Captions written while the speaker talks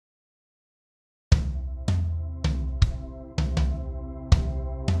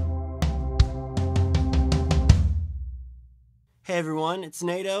Hey everyone, it's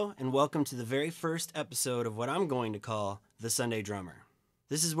Nato, and welcome to the very first episode of what I'm going to call The Sunday Drummer.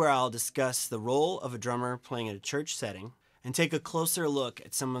 This is where I'll discuss the role of a drummer playing in a church setting and take a closer look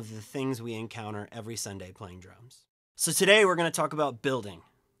at some of the things we encounter every Sunday playing drums. So today we're going to talk about building.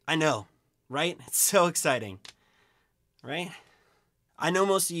 I know, right? It's so exciting, right? I know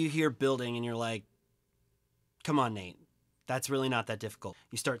most of you hear building and you're like, come on, Nate, that's really not that difficult.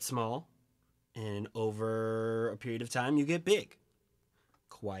 You start small, and over a period of time you get big.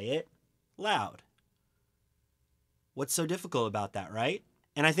 Quiet, loud. What's so difficult about that, right?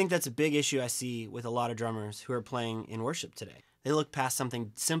 And I think that's a big issue I see with a lot of drummers who are playing in worship today. They look past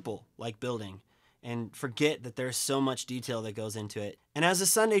something simple like building and forget that there's so much detail that goes into it. And as a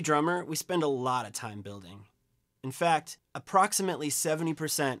Sunday drummer, we spend a lot of time building. In fact, approximately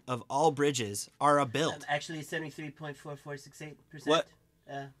 70% of all bridges are a build. Actually, 73.4468%. What?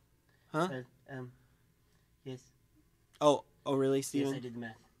 Huh? Yes. Oh, really, Steven? Yes, I did the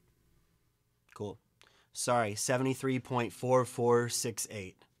math. Cool. Sorry,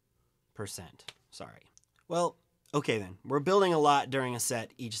 73.4468%. Sorry. Well, okay then. We're building a lot during a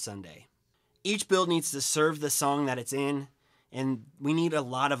set each Sunday. Each build needs to serve the song that it's in, and we need a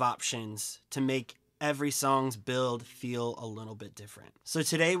lot of options to make every song's build feel a little bit different. So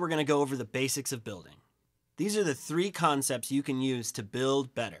today we're going to go over the basics of building. These are the 3 concepts you can use to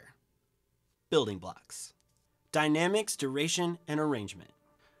build better. Building blocks. Dynamics, duration, and arrangement.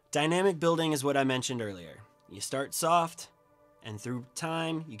 Dynamic building is what I mentioned earlier. You start soft, and through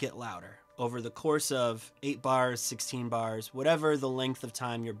time, you get louder. Over the course of 8 bars, 16 bars, whatever the length of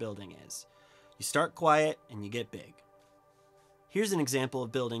time your building is. You start quiet, and you get big. Here's an example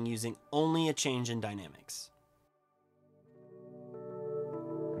of building using only a change in dynamics.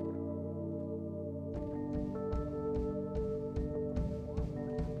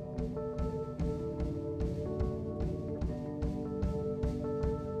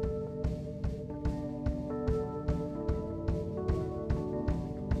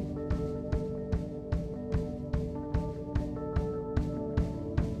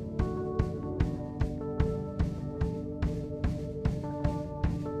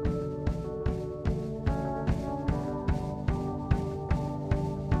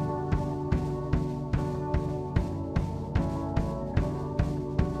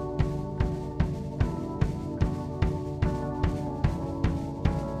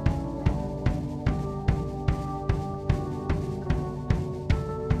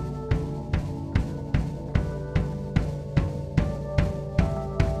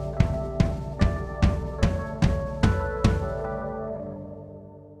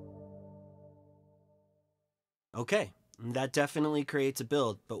 Okay, that definitely creates a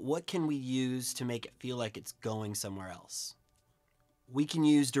build, but what can we use to make it feel like it's going somewhere else? We can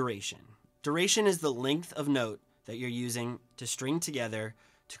use duration. Duration is the length of note that you're using to string together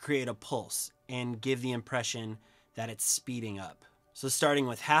to create a pulse and give the impression that it's speeding up. So starting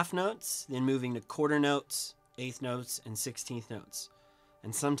with half notes, then moving to quarter notes, eighth notes, and 16th notes,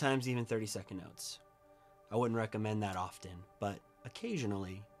 and sometimes even 32nd notes. I wouldn't recommend that often, but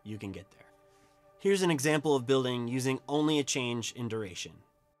occasionally you can get there. Here's an example of building using only a change in duration.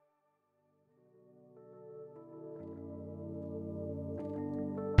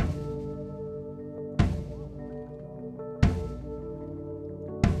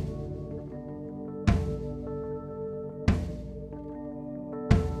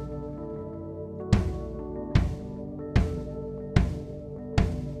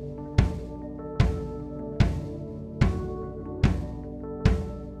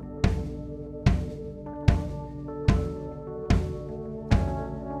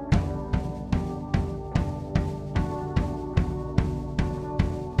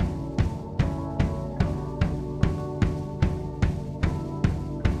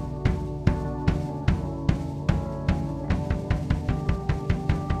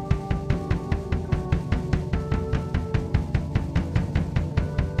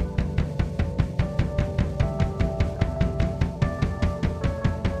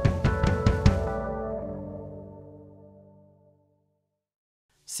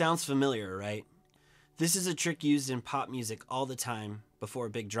 Sounds familiar, right? This is a trick used in pop music all the time before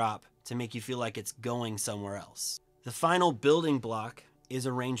a big drop to make you feel like it's going somewhere else. The final building block is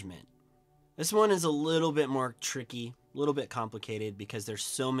arrangement. This one is a little bit more tricky, a little bit complicated because there's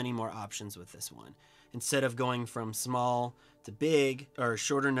so many more options with this one. Instead of going from small to big or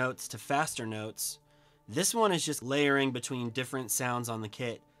shorter notes to faster notes, this one is just layering between different sounds on the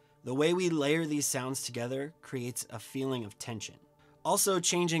kit. The way we layer these sounds together creates a feeling of tension. Also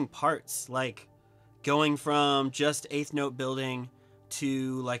changing parts, like going from just eighth note building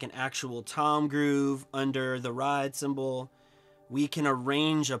to like an actual tom groove under the ride cymbal we can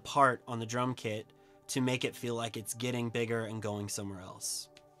arrange a part on the drum kit to make it feel like it's getting bigger and going somewhere else.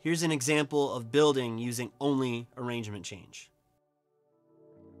 Here's an example of building using only arrangement change.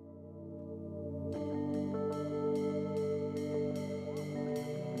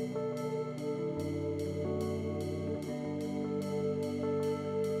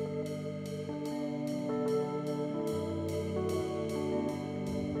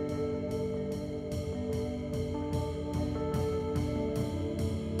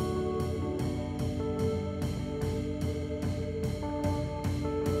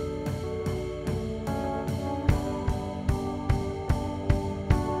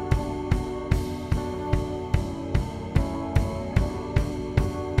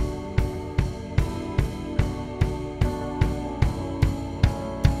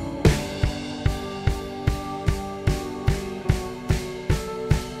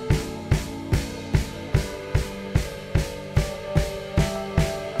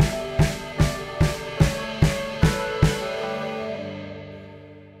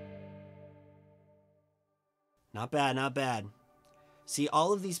 Not bad, not bad. See,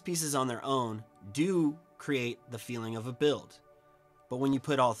 all of these pieces on their own do create the feeling of a build. But when you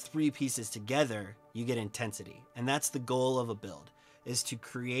put all three pieces together, you get intensity. And that's the goal of a build, is to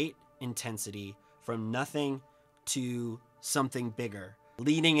create intensity from nothing to something bigger,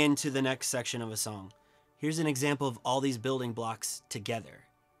 leading into the next section of a song. Here's an example of all these building blocks together.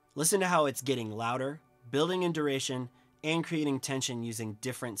 Listen to how it's getting louder, building in duration, and creating tension using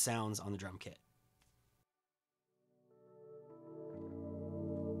different sounds on the drum kit.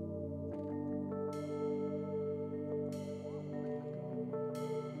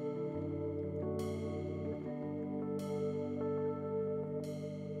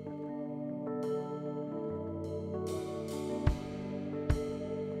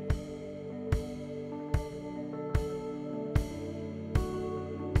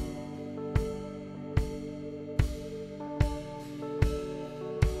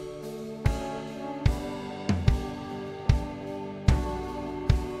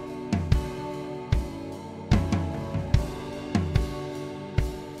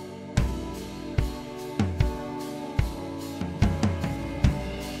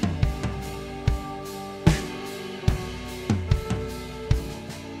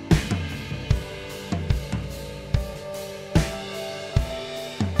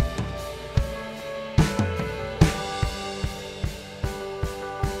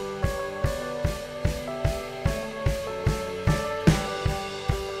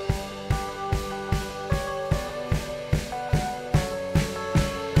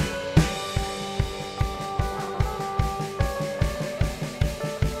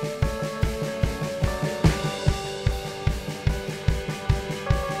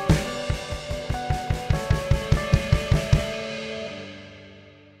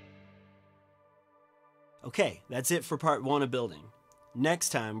 Okay, that's it for part 1 of building. Next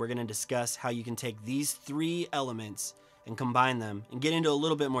time, we're going to discuss how you can take these 3 elements and combine them and get into a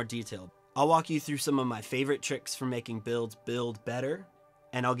little bit more detail. I'll walk you through some of my favorite tricks for making builds build better,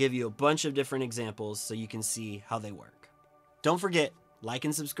 and I'll give you a bunch of different examples so you can see how they work. Don't forget, like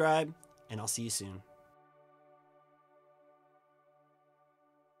and subscribe, and I'll see you soon.